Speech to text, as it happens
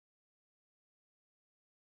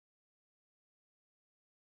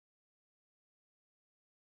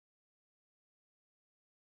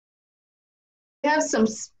have some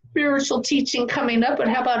spiritual teaching coming up, but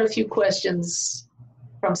how about a few questions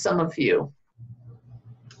from some of you?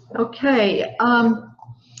 Okay.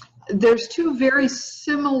 There's two very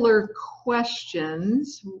similar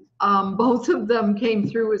questions. Both of them came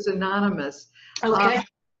through as anonymous. Okay.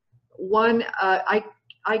 One,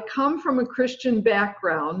 I come from a Christian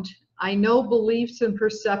background. I know beliefs and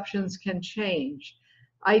perceptions can change.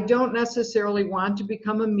 I don't necessarily want to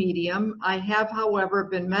become a medium. I have, however,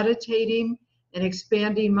 been meditating and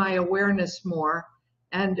expanding my awareness more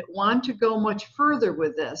and want to go much further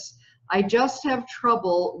with this. I just have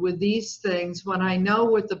trouble with these things when I know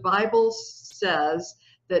what the Bible says,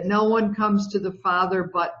 that no one comes to the Father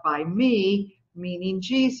but by me, meaning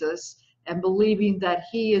Jesus, and believing that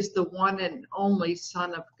he is the one and only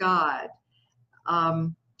Son of God.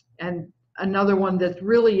 And another one that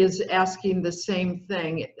really is asking the same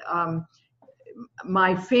thing.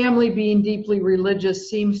 My family being deeply religious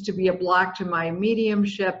seems to be a block to my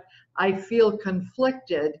mediumship. I feel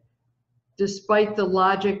conflicted despite the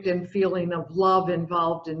logic and feeling of love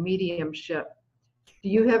involved in mediumship. Do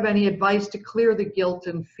you have any advice to clear the guilt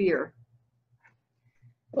and fear?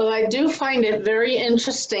 Well, I do find it very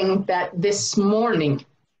interesting that this morning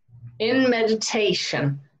in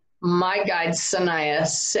meditation, my guide Sanaya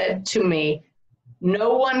said to me,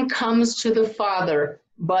 no one comes to the Father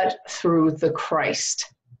but through the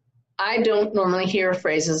Christ. I don't normally hear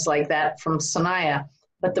phrases like that from Sanaya,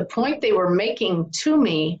 but the point they were making to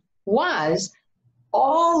me was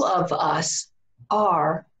all of us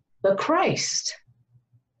are the Christ.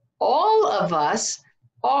 All of us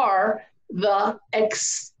are the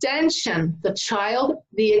extension, the child,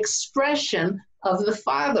 the expression of the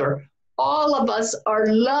Father. All of us are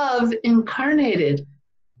love incarnated.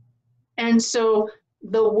 And so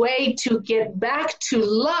the way to get back to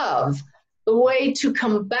love, the way to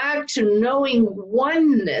come back to knowing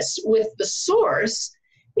oneness with the source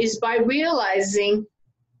is by realizing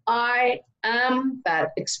I am that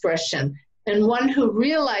expression. And one who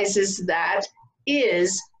realizes that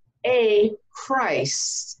is a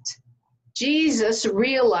Christ. Jesus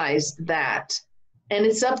realized that. And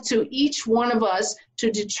it's up to each one of us to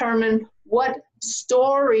determine what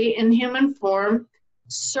story in human form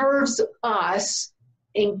serves us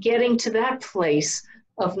in getting to that place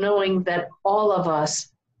of knowing that all of us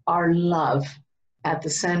are love at the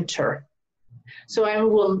center. So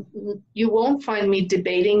you won't find me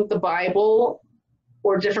debating the Bible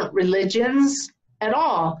or different religions at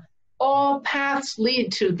all. All paths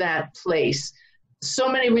lead to that place. So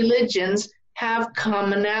many religions have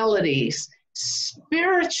commonalities.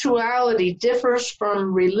 Spirituality differs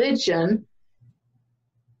from religion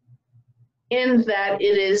in that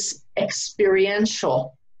it is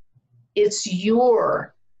experiential. It's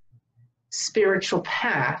your spiritual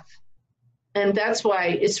path. And that's why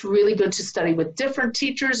it's really good to study with different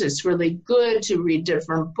teachers. It's really good to read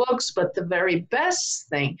different books, but the very best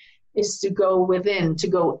thing is to go within, to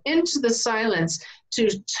go into the silence, to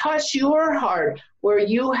touch your heart where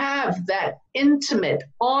you have that intimate,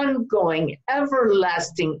 ongoing,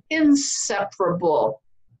 everlasting, inseparable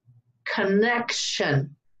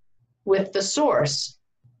connection with the source,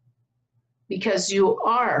 because you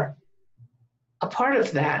are a part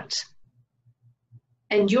of that.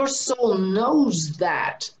 And your soul knows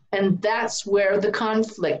that. And that's where the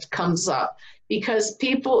conflict comes up, because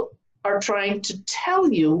people are trying to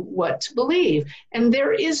tell you what to believe. And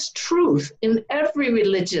there is truth in every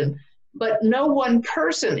religion, but no one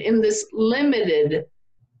person in this limited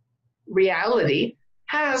reality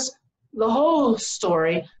has the whole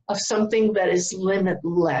story of something that is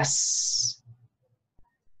limitless.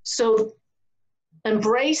 So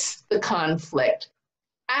embrace the conflict.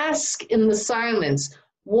 Ask in the silence,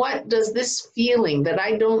 what does this feeling that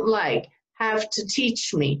I don't like have to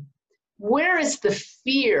teach me? Where is the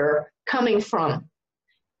fear coming from?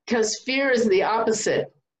 Because fear is the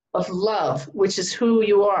opposite of love, which is who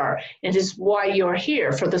you are. It is why you're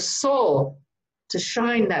here, for the soul to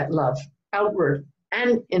shine that love outward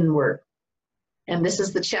and inward. And this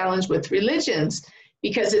is the challenge with religions,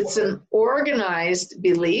 because it's an organized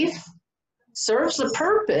belief, serves a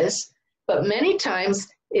purpose, but many times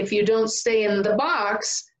if you don't stay in the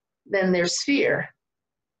box, then there's fear.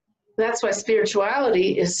 That's why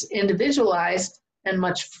spirituality is individualized and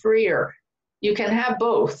much freer. You can have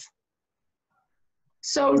both.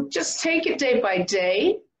 So just take it day by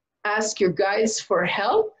day, ask your guides for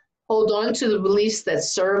help, hold on to the beliefs that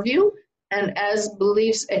serve you, and as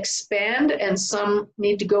beliefs expand and some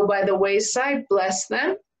need to go by the wayside, bless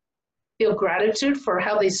them. Feel gratitude for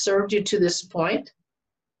how they served you to this point,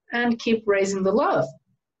 and keep raising the love,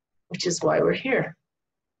 which is why we're here.